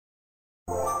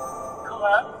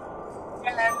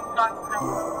And then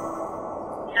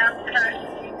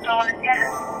so I get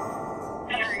it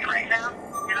right now.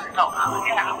 And I go, oh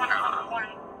yeah, I want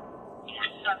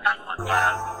sometimes with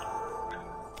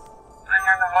I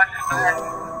never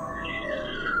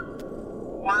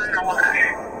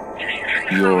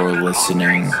watched You're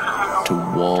listening to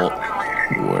Walt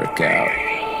Workout.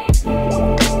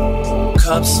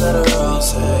 Cups of the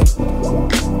rose,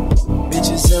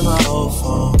 bitches in my old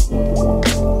phone.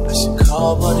 I should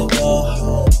call but and go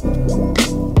home.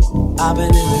 I've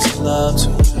been in this club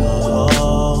too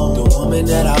long. The woman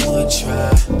that I would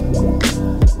try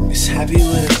is happy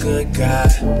with a good guy,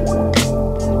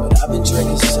 but I've been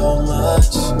drinking so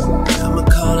much, I'ma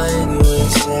call her anyway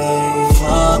and say,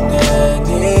 fuck that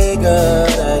nigga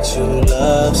that you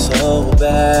love so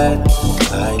bad.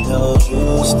 I know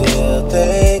you still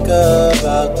think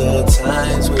about the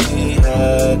times we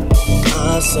had.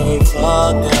 I say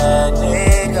fuck that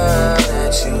nigga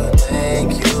that you think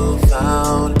you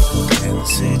found. And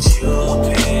since you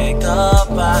picked up,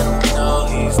 I know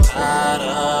he's not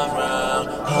around.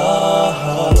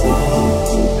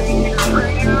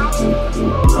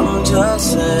 I'm just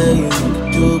saying you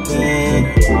can do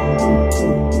better.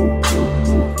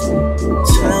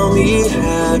 Tell me,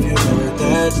 have you heard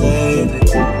that lately?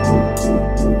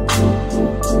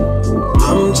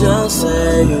 I'm just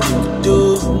saying you can do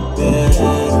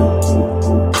better.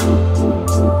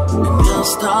 And I'll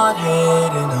start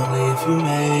hating only if you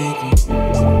make me.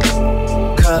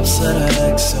 Cups of the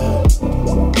XO.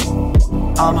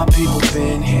 All my people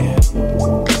been here.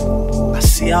 I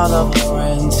see all of her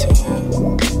friends here.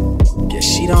 Guess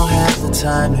she don't have the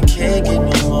time to kick it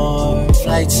no more.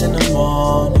 Flights in the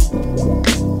morning.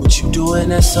 What you doing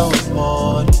that's so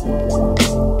important?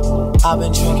 I've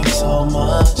been drinking so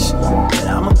much that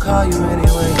I'ma call you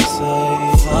anyway and say,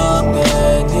 fuck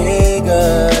that nigga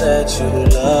that you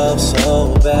love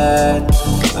so bad.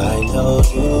 I know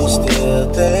you still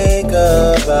think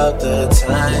about the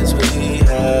times we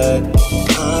had.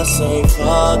 I say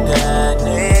fuck that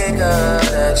nigga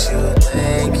that you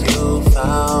think you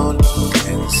found.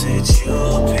 And since you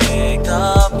picked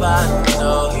up, I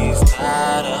know he's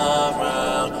not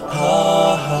around.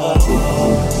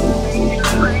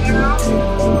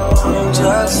 I'm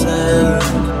just saying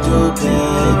you can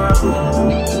do better.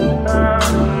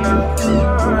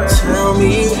 Tell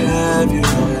me, have you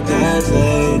heard that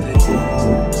lately?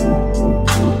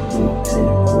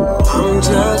 I'm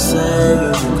just saying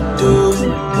you can do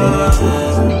better.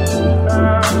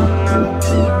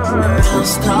 And I'll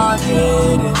start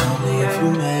hating only if you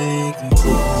make me.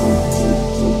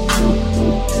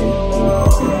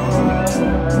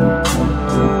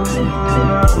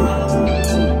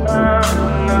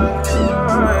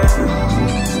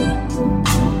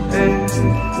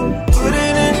 Put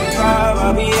it in the vibe,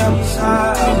 I'll be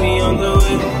outside, I'll be on the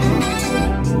way.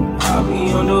 I'll be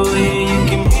on the way, you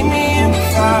can meet me in the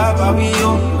vibe. I'll be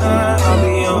all night, I'll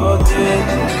be all day.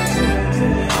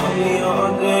 I'll be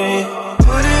all day.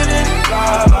 Put it in the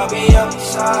vibe, I'll be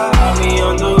outside, I'll be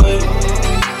on the way.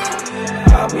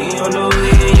 I'll be on the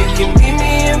way, you can meet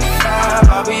me in the vibe.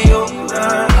 I'll be all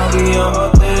night, I'll be all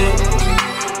day.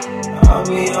 I'll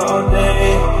be all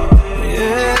day.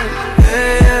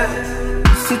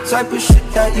 The type of shit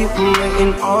that you've been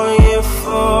waiting on you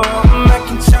for. I'm back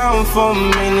in town for a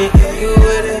minute, yeah, you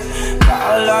with it.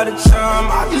 Got a lot of time,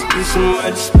 I just need some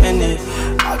money to spend it.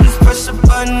 I just press a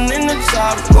button in the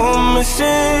top, go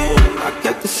missing. I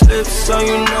kept the slip so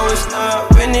you know it's not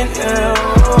winning.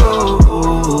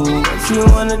 What you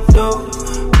wanna do?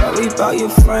 Worry about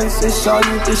your friends, they saw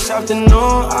you this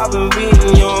afternoon. I've been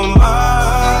reading your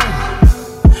mind.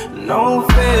 No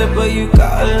fear, but you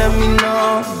gotta let me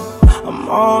know. I'm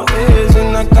all ears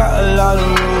and I got a lot of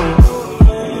room.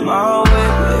 I'm my way,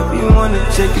 if you wanna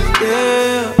take it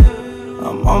there,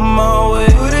 I'm on my way.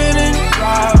 Put it in the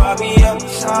drive, I'll be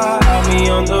outside, I'll be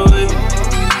on the way.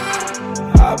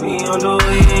 I'll be on the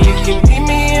way, and you can meet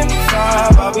me in the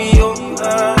vibe. I'll be all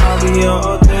night, I'll be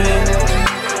all day.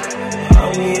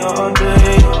 I'll be all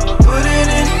day. Put it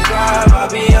in the drive, I'll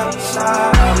be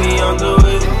outside, I'll be on the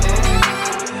way.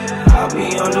 I'll be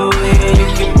on the way, and you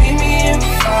can meet me in the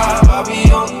vibe. I'll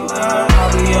be all night, I'll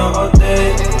be all day.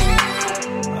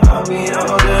 I'll be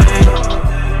all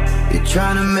day. You're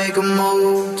trying to make a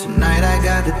move. Tonight I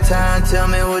got the time, tell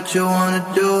me what you wanna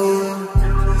do.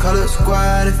 Call up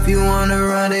squad if you wanna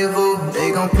rendezvous.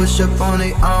 They gon' push up on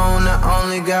their own, I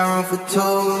only got room for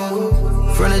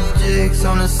two. Front of jigs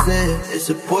on the set, it's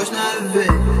a Porsche, not a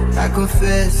Vic. I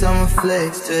confess, I'ma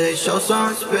flex till they show some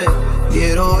respect.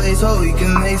 Get away so we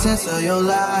can make sense of your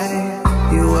life.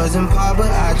 You wasn't pop, but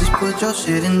I just put your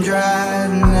shit in drive.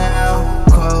 Now,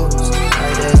 close,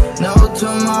 like there's no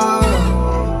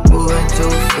tomorrow. Moving too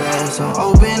fast, I'm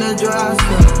open to dry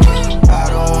stuff. I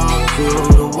don't want you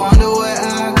to wonder where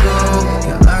I go.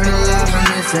 Can learn a lot from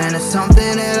this, and it's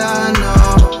something that I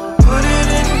know. Put it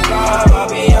in the car, I'll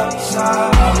be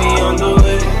outside, I'll be on the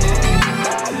way.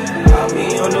 I'll be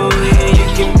on the way, you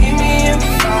can meet me in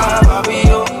 5. I'll be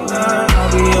all night,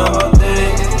 I'll be all day.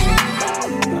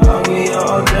 I'll be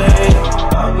all day,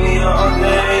 I'll be all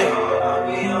day, I'll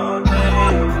be all day.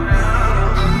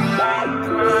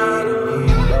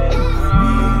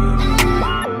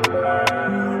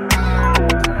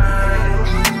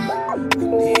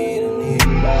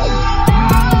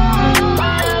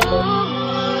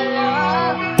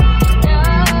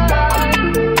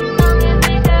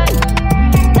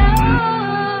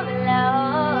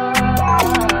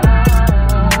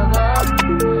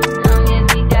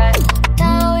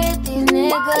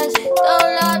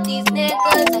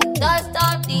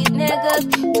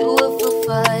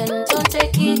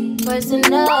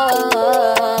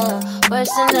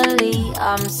 Personally,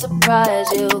 I'm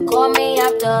surprised you call me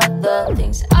after the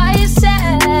things I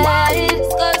said.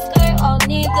 Skirt, skirt, all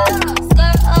niggas.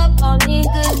 Skirt up, all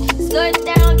niggas. Skirt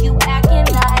down, you acting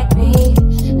like me.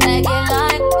 Acting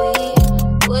like we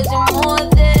wasn't more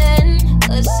than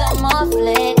a summer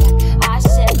fling. I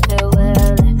said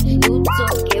farewell, you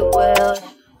took it well.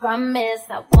 Promise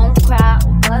I won't cry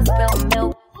over spilled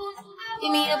milk.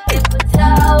 Give me a paper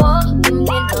towel, give me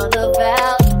another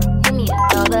vow. Give me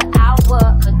another hour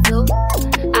or 2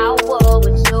 hour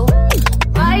with you.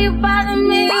 Why you bother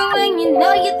me when you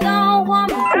know you don't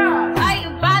want me? Why you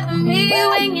bother me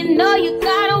when you know you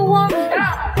got a woman?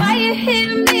 Why you hit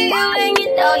me when you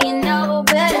know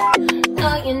better?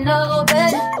 Know you know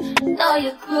better. Know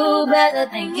your crew better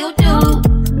than you do.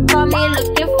 Call me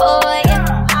looking for you,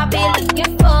 I'll be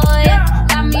looking for you.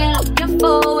 Got me looking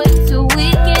forward to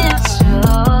weekends.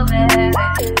 Sure, baby,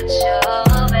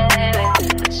 sure, baby,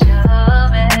 sure,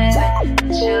 baby,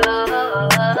 sure.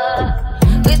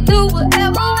 We do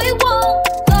whatever we want,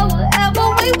 go wherever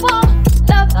we want,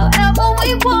 love however we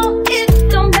want. It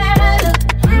don't matter.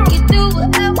 You do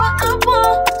whatever I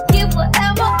want, give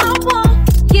whatever I want,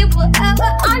 give whatever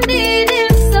I need.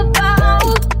 It's about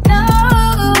love,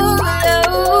 love,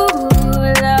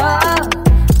 love,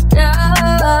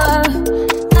 love.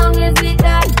 Long as we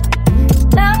got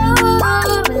love,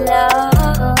 love, love.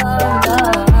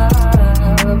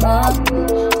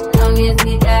 Long as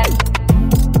we got.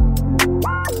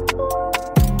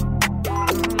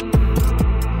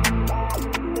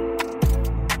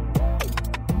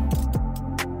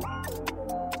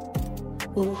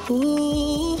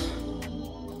 Ooh,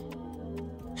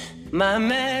 my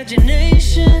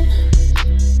imagination,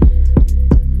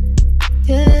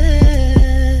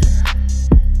 yeah,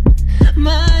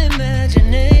 my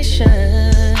imagination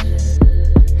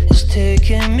is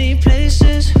taking me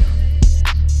places.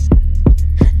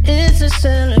 It's a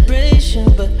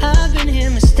celebration, but I've been here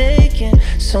mistaken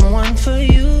someone for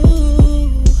you.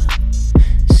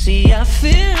 See, I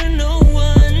fear no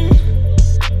one,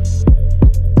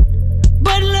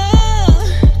 but love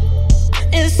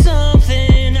is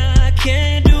something I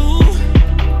can't do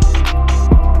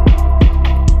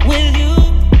with you,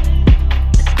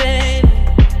 baby,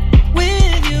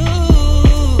 with you.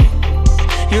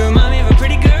 You remind me of a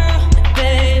pretty girl,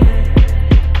 baby.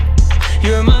 You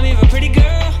remind me of a pretty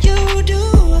girl, you do.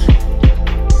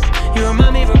 You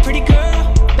remind me of a pretty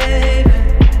girl, baby.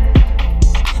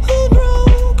 Who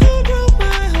broke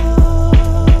my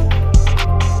heart,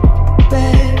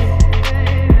 baby.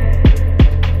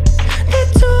 That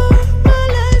tore my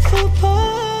life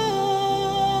apart.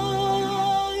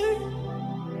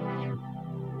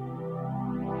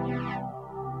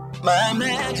 My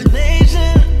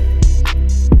imagination,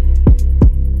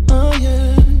 oh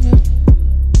yeah, yeah.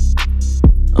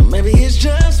 Or maybe it's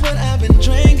just what I've been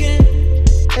drinking,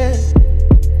 yeah.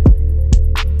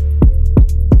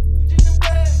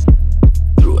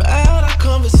 Throughout our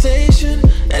conversation,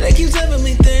 and it keeps having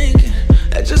me thinking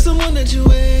that you're someone that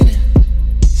you ain't,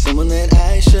 someone that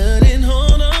I shouldn't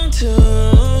hold on to.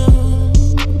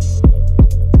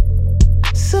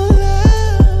 So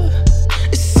love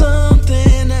is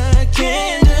something I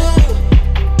can't do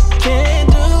with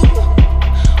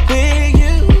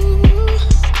you,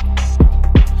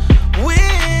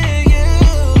 with you.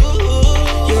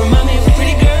 You remind me of a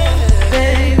pretty girl,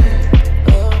 baby.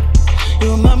 You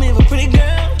remind me of a pretty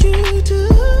girl, you do.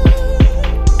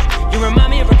 You remind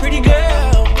me of a pretty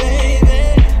girl, baby.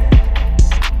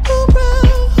 Who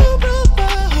broke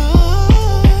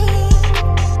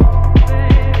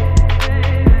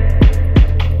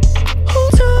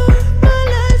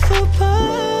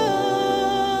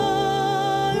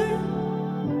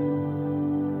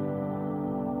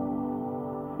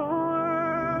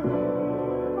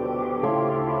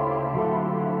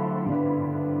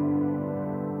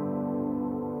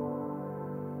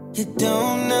You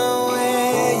don't know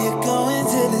where you're going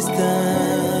till it's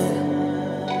done,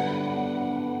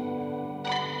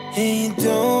 and you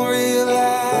don't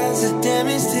realize the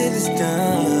damage till it's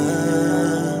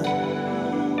done.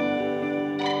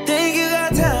 Think you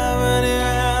got time running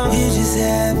around, you just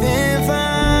having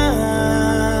fun.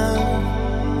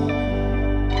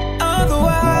 All the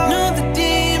while, know the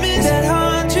demons that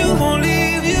haunt you won't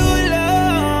leave you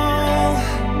alone.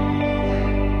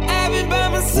 I've been by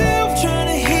myself trying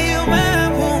to heal my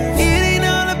wounds. It ain't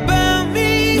all about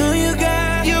me. Know you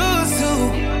got yours too.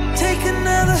 Take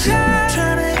another shot,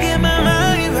 trying to get my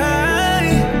mind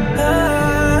right.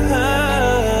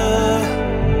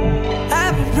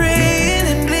 I've been praying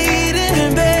and bleeding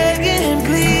and begging and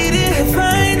pleading to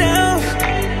find out.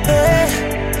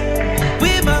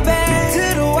 With my back to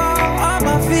the wall, all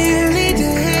my fears need to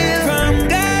heal from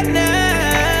God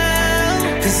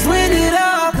now. 'Cause when it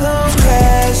all comes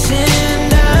crashing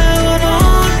down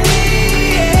on me,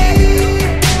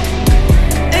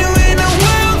 and when the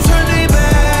world turns their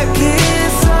back,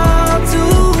 it's all to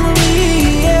me,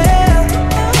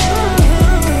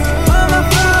 all my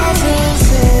flaws and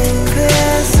sins,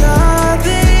 that's all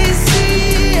they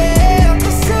see,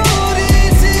 that's all they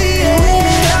see. And when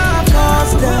it all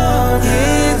falls down,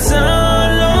 it's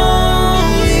all on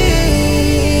me.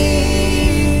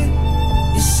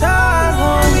 It's all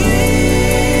on me.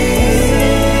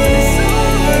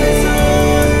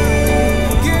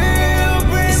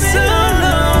 It's all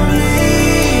on me.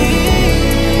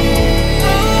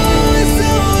 Oh, it's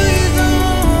always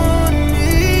on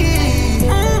me.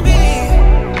 On me.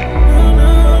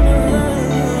 No.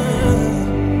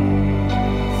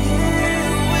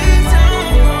 Yeah, it's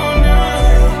all on us.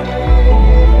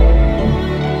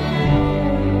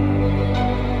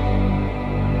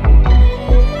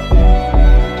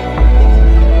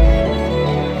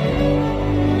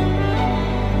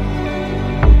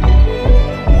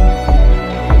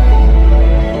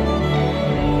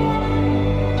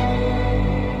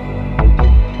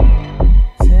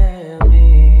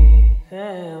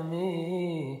 Tell me.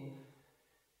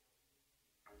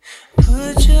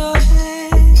 Put your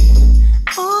hand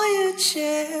on your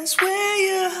chest where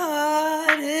your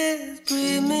heart is.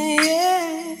 Breathe me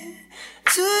in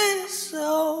to your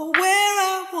soul where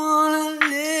I wanna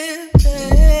live,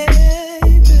 baby.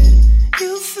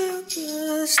 You feel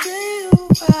good, stay a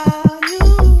while. You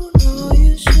know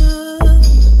you should.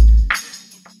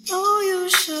 Know you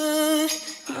should.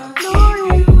 Know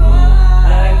you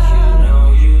like you know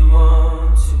you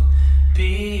want to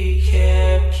be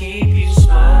kept, keep you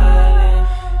smiling,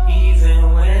 even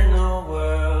when the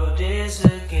world is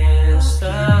against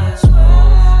us.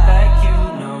 Like you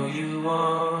know you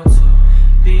want to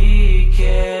be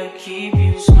kept, keep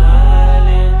you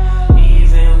smiling,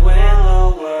 even when the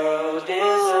world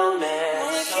is a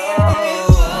mess.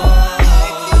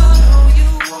 Like you know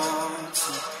you want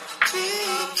to be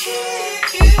kept,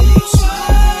 keep you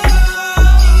smiling,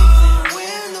 even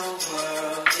when the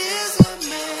world is a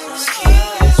mess.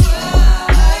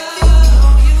 Like you know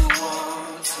you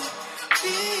want to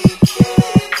be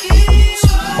kept, keep you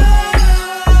smiling,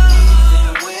 even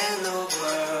when the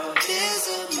world is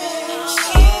a mess.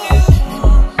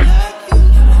 Like you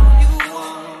know you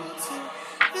want to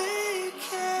be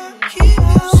kept, keep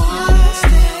you smiling,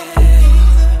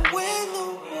 even when the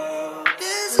world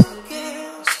is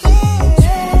against us.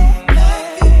 Like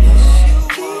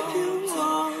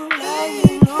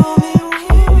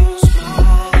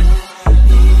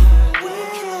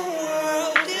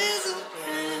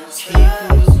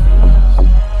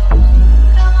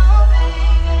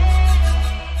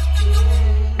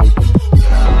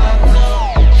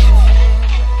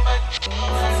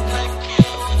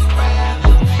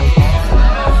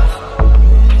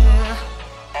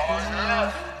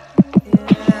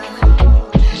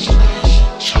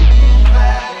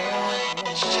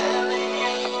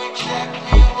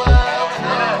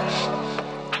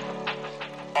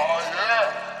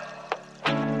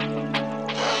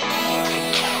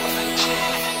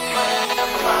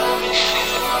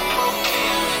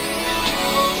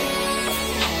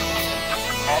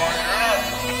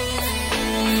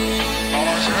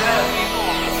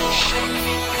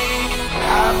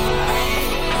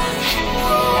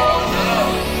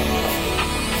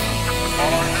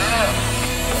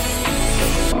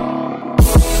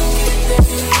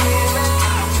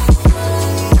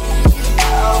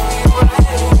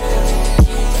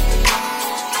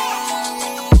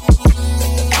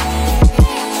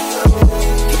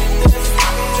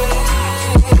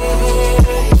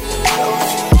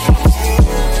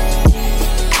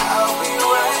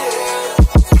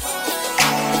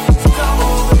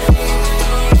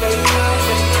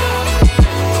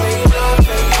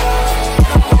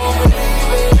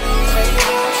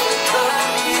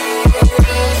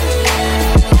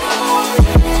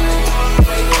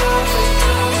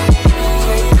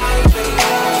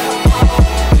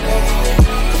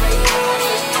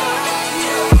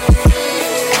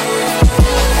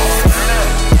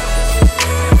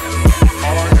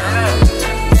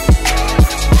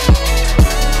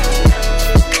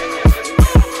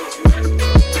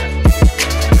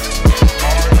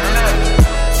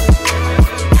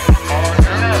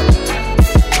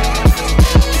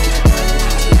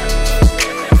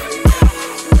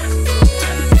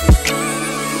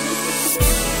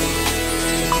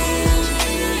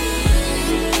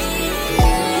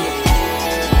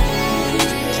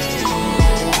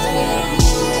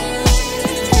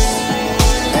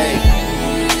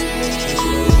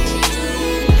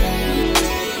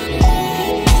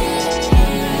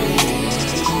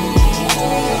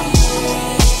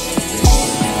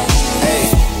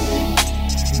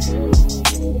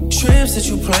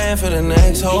for the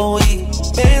next whole week.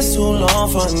 Been too long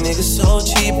for a nigga so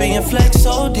cheap. And your flex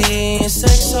OD and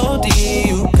sex OD.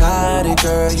 You got it,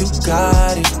 girl, you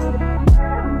got it.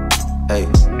 Hey,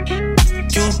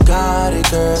 you got it,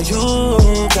 girl,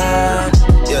 you got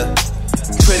it. Yeah.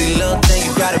 Pretty little thing,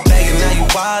 you got a bag and now you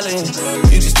wildin'.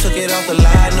 You just took it off the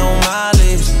line, no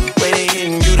mileage. Way they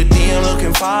hitting you, the DM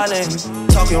looking violent.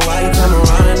 Talking while you come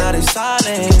around and now they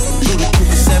silent. You the quick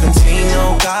 17,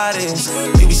 no guidance.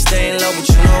 You be staying low, but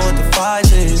you know what the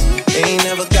fight is. They ain't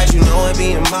never got you know it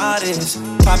being modest.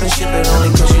 Poppin' shit, but only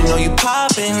cause you know you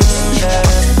poppin'. Yeah,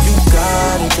 you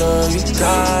got it, girl, you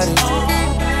got it.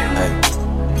 Hey.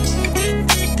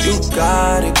 You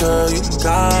got it, girl, you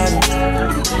got it.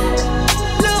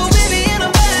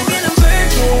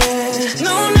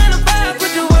 No 9 to 5,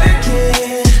 put the work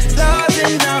in. Lost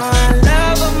and all,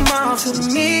 love them all. To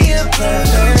me, a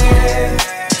perfect.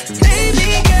 Baby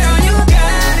girl, you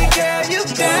got it, girl. You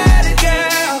got it,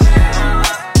 girl.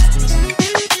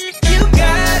 You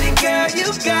got it, girl. You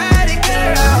got it,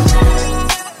 girl.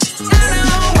 I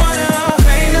don't wanna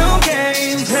play no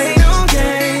games, play no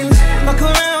games. Fuck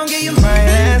around, get you my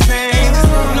last name.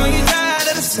 I know you tired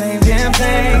of the same damn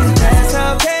thing. That's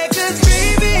okay.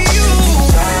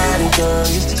 Girl,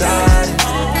 you got it.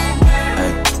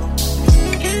 Hey.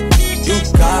 You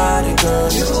got it, girl,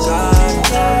 you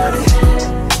got it.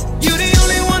 You the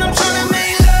only one I'm tryna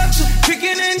make love to.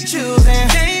 Picking and choosing.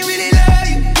 They ain't really love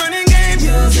you. Running game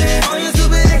using. All your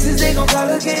stupid exes, they gon' call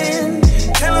again.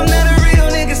 Tell them that a real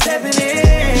nigga stepping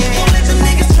in. Won't let them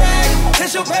niggas try you.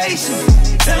 Test your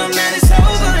patience. Tell them that it's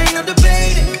over, ain't no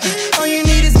debating. All you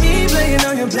need is me playing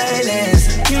on your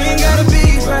playlist. You ain't gotta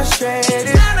be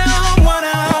frustrated. I don't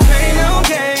wanna play no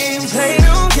games.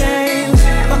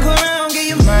 Fuck around, get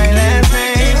you my last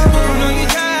name. I know you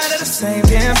tired of the same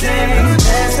damn thing.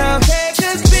 That's okay,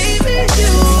 cause baby,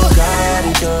 you got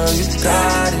it, girl, you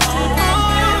got it.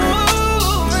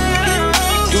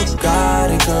 You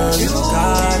got it, girl, you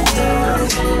got it.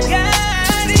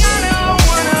 Got it, I don't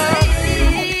wanna.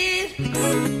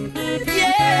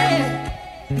 Yeah.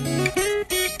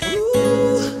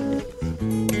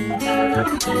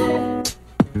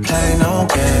 Play no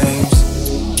games.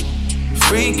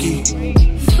 Freaky.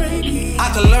 I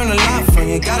could learn a lot from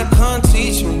you, gotta come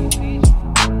teach me.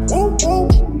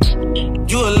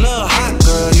 You a little hot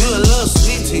girl, you a little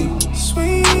sweetie.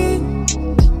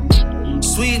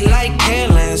 Sweet like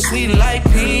Caroline, sweet like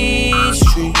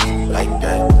Peachtree. Like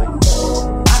that.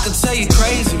 I could tell you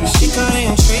crazy, but she kinda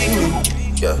intrigue me.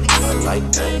 Yeah, I like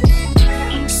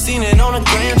that. Seen it on the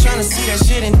gram, tryna see that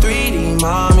shit in 3D,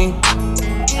 mommy.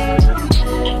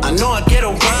 I know I get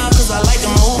around cause I like to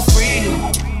move freely.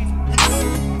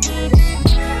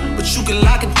 But you can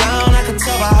lock it down, I can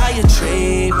tell by how you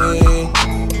treat me.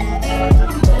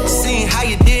 Seen how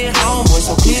you did, homeboy,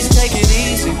 so please take it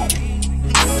easy.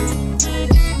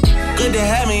 Good to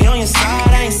have me on your side,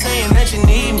 I ain't saying that you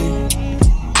need me.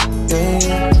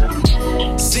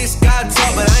 Yeah. 6 got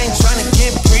talk, but I ain't tryna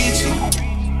get preachy.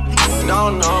 No,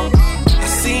 I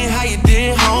seen how you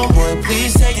did, homeboy,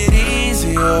 please take it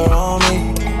easier on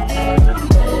me.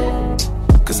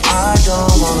 Cause I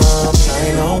don't wanna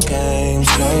play no games,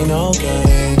 play no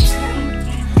games.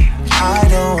 I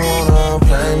don't wanna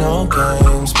play no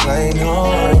games, play no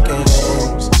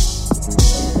games.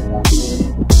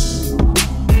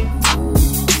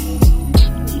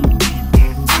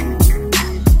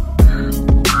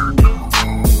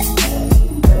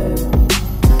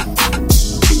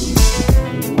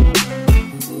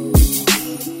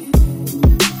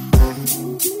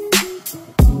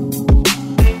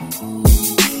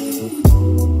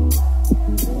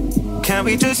 Can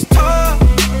we just talk?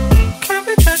 Can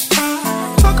we just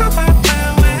talk? Talk about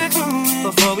where we're going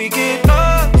before we get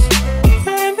lost.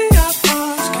 Maybe our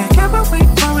thoughts can't get what we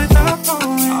want without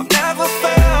knowing. I've never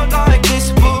felt like this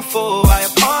before. I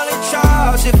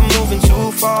apologize if I'm moving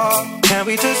too far. Can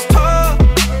we just talk?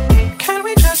 Can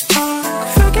we just talk?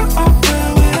 Figure out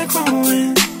where we're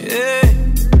going.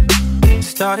 Yeah.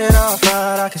 Started off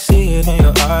right, I can see it in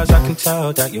your eyes. I can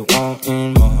tell that you're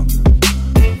wanting more.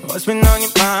 What's been on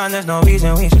your mind? There's no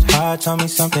reason we should hide. Tell me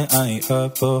something I ain't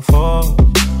heard before.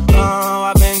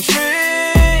 Oh, I've been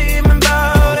dreaming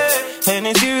about it, and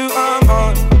it's you I'm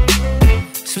on.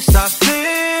 So stop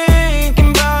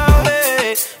thinking about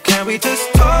it. Can we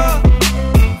just talk?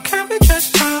 Can we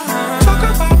just talk? Talk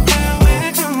about where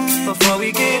we're going before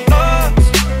we get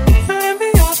lost. And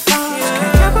be our thoughts.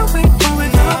 Can't get what we do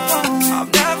without knowing.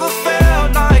 I've never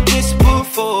felt like this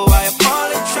before. I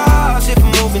apologize if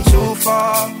I'm moving too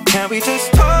far. Can we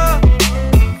just talk?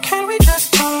 Can we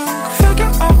just talk?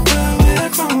 Figure out where we're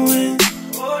going.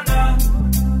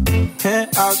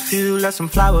 Penthouse view, got some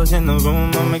flowers in the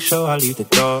room, I'll make sure I leave the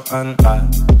door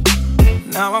unlocked.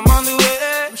 Now I'm on the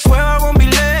way, swear I won't be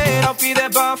late, I'll be there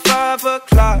by 5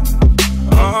 o'clock.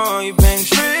 Oh, you've been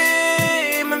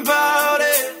dreaming about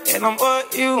it, and I'm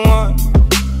what you want.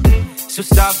 So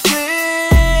stop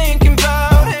thinking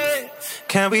about it.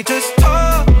 Can we just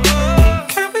talk?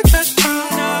 Can we just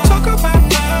talk? Talk about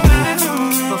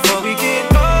now before we get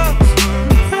lost.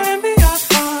 And be our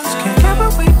thoughts. Can't get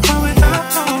what we want without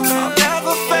knowing. I've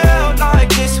never felt like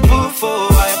this before.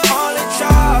 I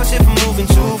apologize if I'm moving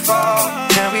too far.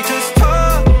 Can we just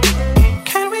talk?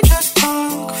 Can we just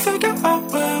talk? Figure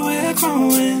out where we're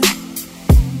going.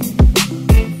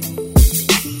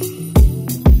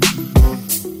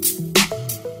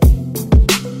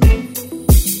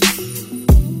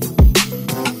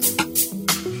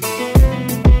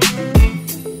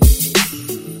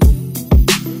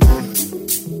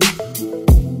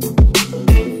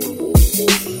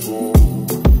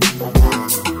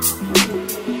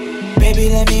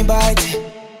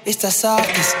 It's the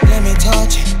softest, let me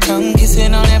touch it. Come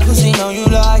kissing on that pussy, know you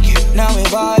like it. Now we're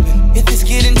vibing. If it's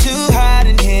getting too hot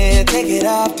in here, take it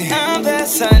off then. I'm that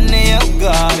sun in your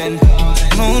garden,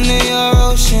 moon in your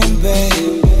ocean,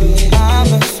 babe.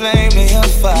 I'm a flame in your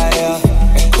fire,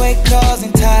 earthquake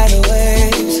causing tidal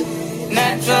waves.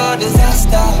 Natural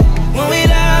disaster, when we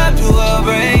love to our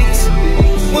brains,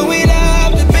 when we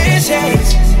love to be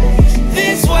shakes.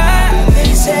 This why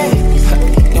they say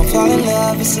don't fall in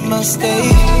love, it's a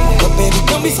mistake. But baby,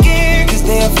 don't be scared, cause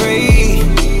they're afraid.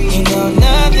 You know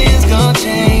nothing's gonna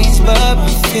change but my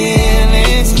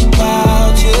feelings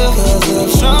about you. Cause I'm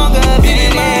stronger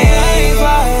than my eyes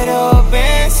wide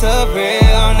open, so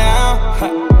real now.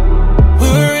 We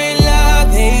were in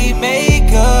love, they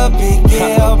make a big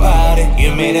deal about it.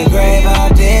 You made a grave, I'll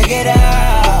dig it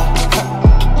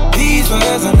out. These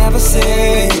words I'll never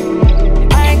say.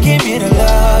 I came here to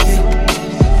love you.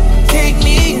 Take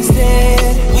me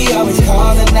instead. We always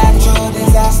cause the natural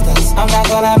disasters. I'm not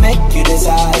gonna make you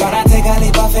decide. Gonna take a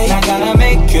leap of faith. Not gonna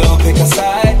make you pick a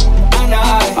side. I'm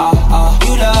not.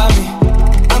 You love me.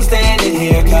 I'm standing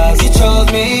here cause you chose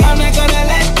me. I'm not gonna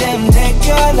let them take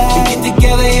your life. We get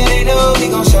together, yeah they know we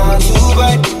gon' shine too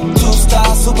bright. 2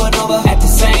 stars, supernova at the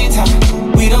same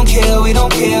time. We don't kill, we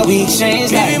don't care, we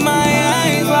exchange life. Baby, my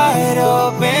eyes wide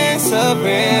open, so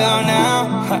real now.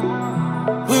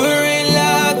 We were in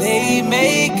love, they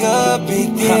make a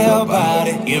big deal about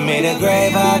it. You made a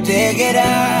grave, I'll dig it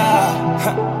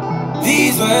out.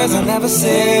 These words I'll never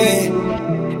say.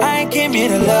 I came here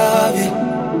to love you.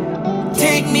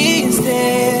 Take me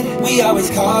instead. We always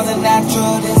cause a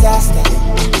natural disaster.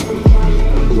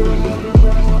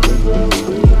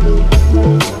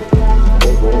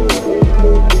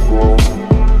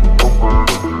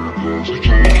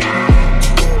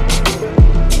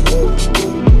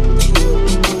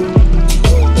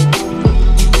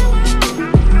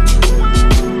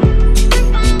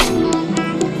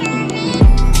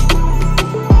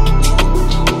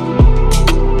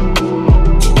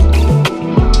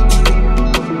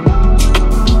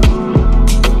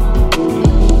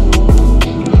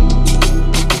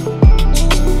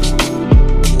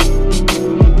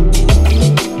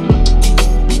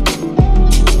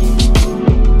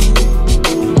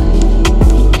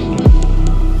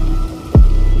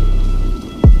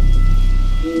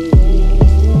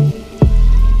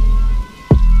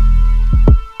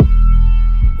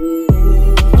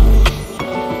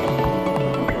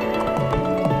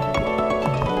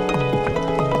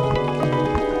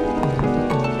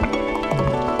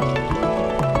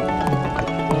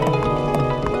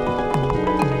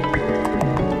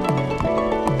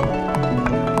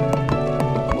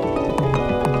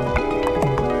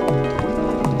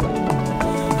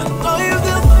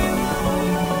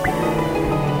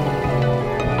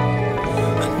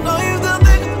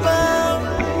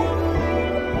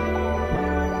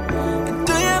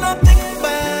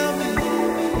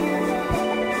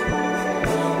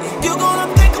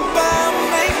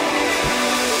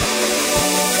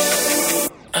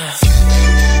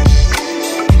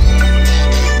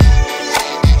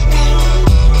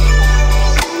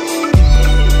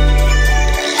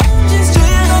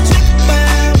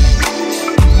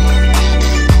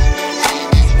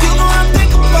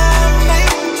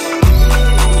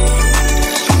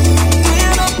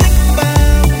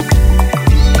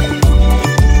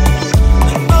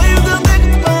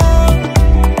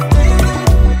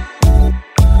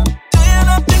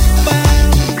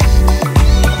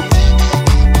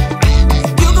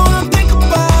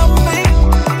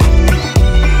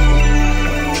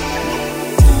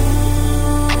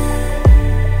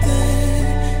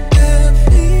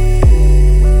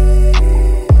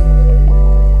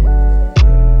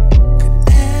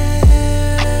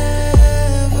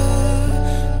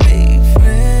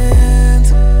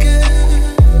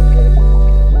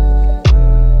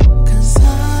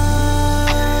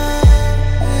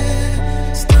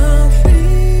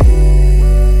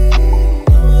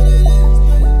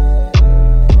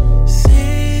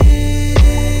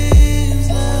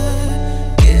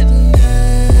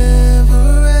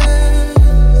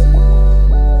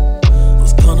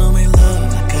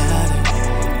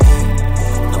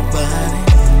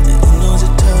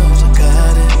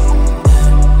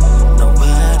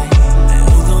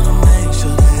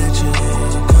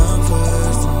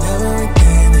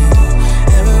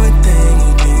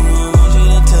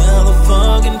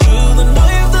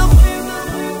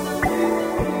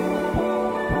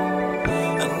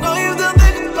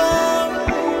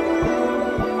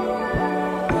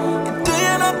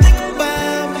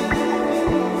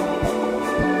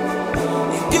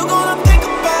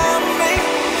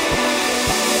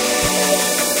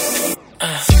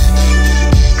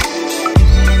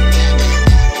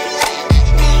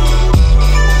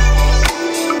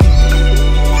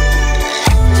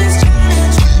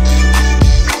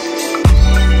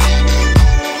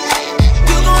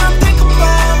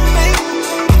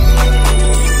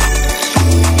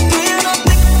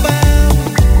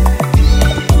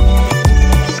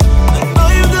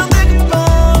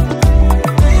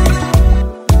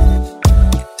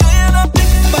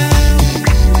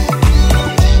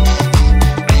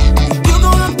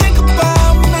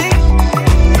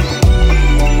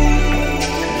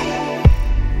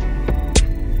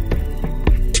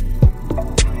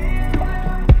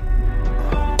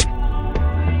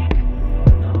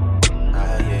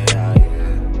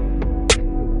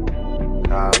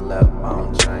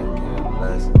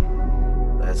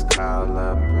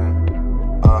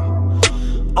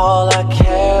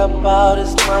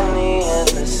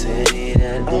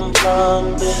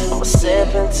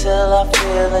 sip until I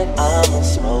feel like I'ma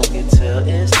smoke it till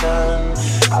it's done.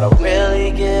 I don't really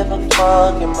give a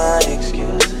fuck, and my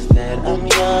excuse is that I'm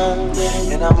young,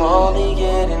 and I'm only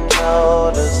getting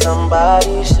older.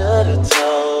 Somebody should've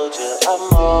told you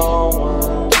I'm on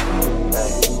one.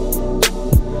 Hey.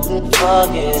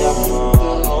 Fuck it, I'm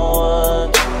on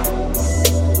one.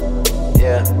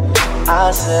 Yeah, I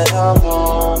said I'm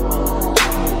on one.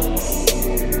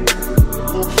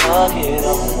 Fuck it,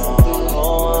 I'm on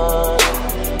one.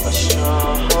 A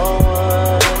strong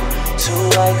one. 2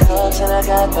 white cups and I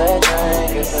got that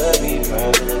drink. It could be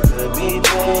purple, it could be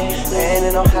pink.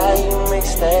 Depending on how you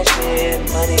mix that shit.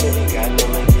 Money that we got,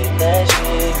 I'ma get that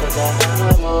shit. Cause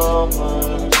I'm on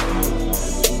one.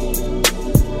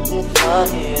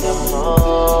 Fuck it, I'm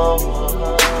on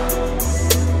one.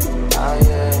 Oh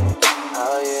yeah,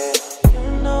 oh yeah. You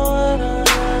know what I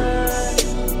like.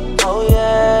 Oh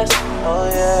yes, oh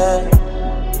yeah.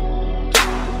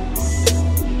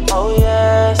 Oh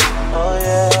yes, oh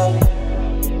yeah.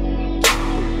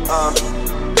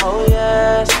 Oh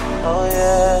yes, oh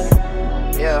yeah.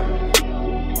 Yeah.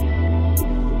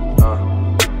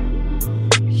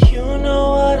 You know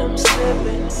what I'm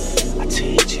sipping. I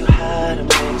teach you how to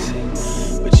mix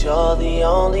it, but you're the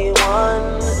only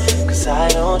one. Cause I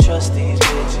don't trust these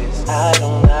bitches. I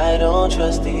don't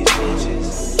trust these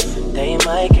bitches. They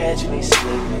might catch me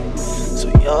slipping. So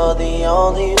you're the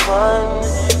only one.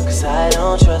 Cause I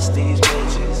don't trust these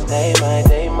bitches. They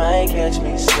might catch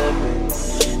me slipping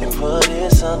and put in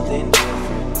something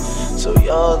different. So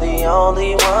you're the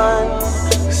only one.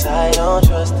 Cause I don't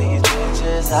trust these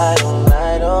bitches. I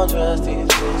don't trust these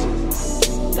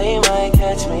bitches. They might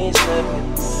catch me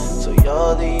slipping. So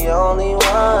you're the only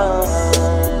one.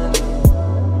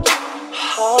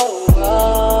 Oh,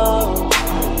 oh,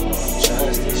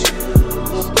 trust issues.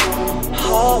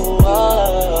 Oh,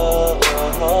 oh,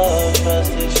 oh,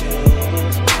 trust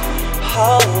issues.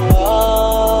 Oh,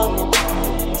 oh,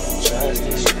 trust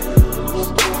issues.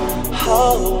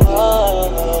 Oh, oh,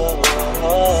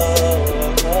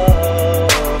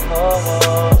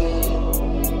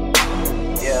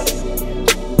 yeah.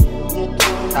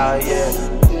 Oh, yeah.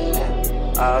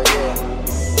 Oh, yeah.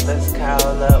 Let's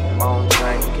call up on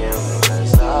drinking.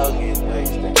 Let's all get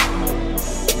wasted.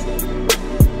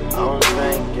 On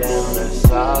drinking, let's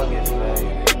all get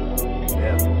faded.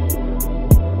 Yeah.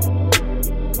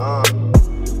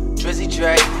 Drizzy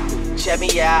Drake, check me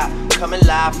out. Coming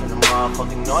live from the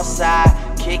motherfucking north side.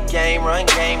 Kick game, running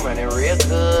real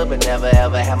good, but never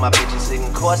ever had my bitches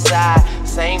sitting courtside.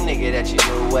 Same nigga that you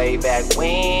knew way back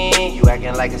when. You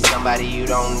acting like it's somebody you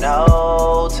don't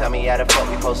know. Tell me how the fuck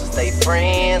we supposed to stay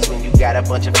friends when you got a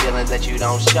bunch of feelings that you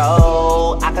don't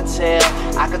show. I could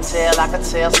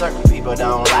tell certain people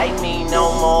don't like me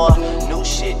no more. New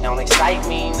shit don't excite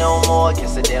me no more.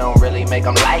 Guess that they don't really make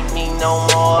them like me no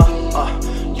more.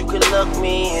 You could look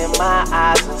me in my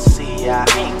eyes and see I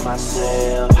ain't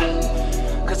myself.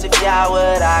 Cause if y'all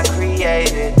what I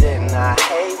created, then I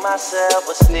hate myself.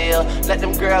 But still, let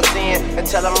them girls in and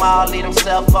tell them all leave them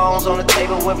cell phones on the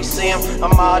table where we see them.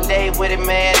 I'm all day with it,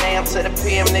 man, AM to the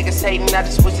PM. Niggas hating, I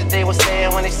just wish that they was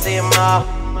saying when they see them all.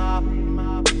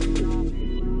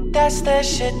 That's that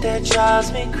shit that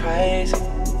drives me crazy.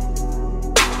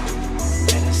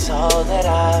 And it's all that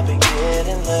I've been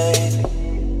getting lately.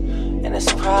 And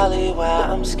it's probably why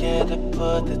I'm scared to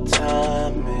put the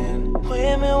time in.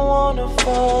 Women wanna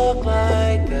fuck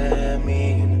like that,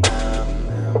 me and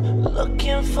I'm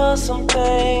looking for some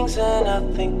things, and I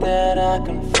think that I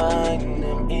can find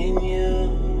them in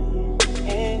you,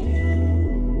 in you.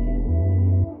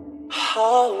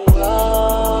 Oh,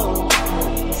 oh,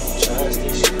 trust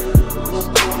issues.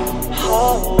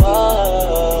 Oh,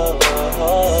 oh,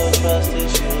 oh, trust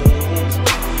issues.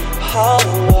 Oh,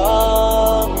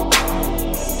 oh,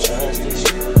 trust issues.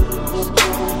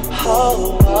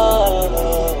 Oh, oh,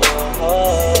 oh,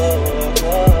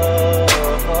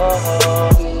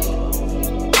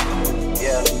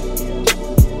 yeah.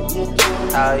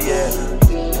 Oh, yeah.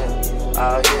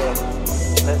 Oh, yeah.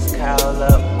 Let's call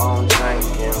up on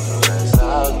drinking. Let's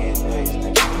all get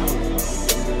wasted.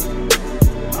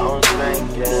 On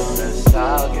drinking, let's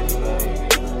all get faded.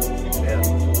 Yeah.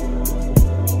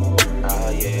 Oh,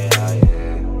 yeah, oh,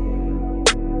 yeah.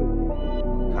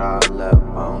 Call up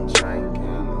on drinking.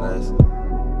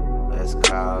 Let's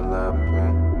call up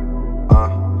and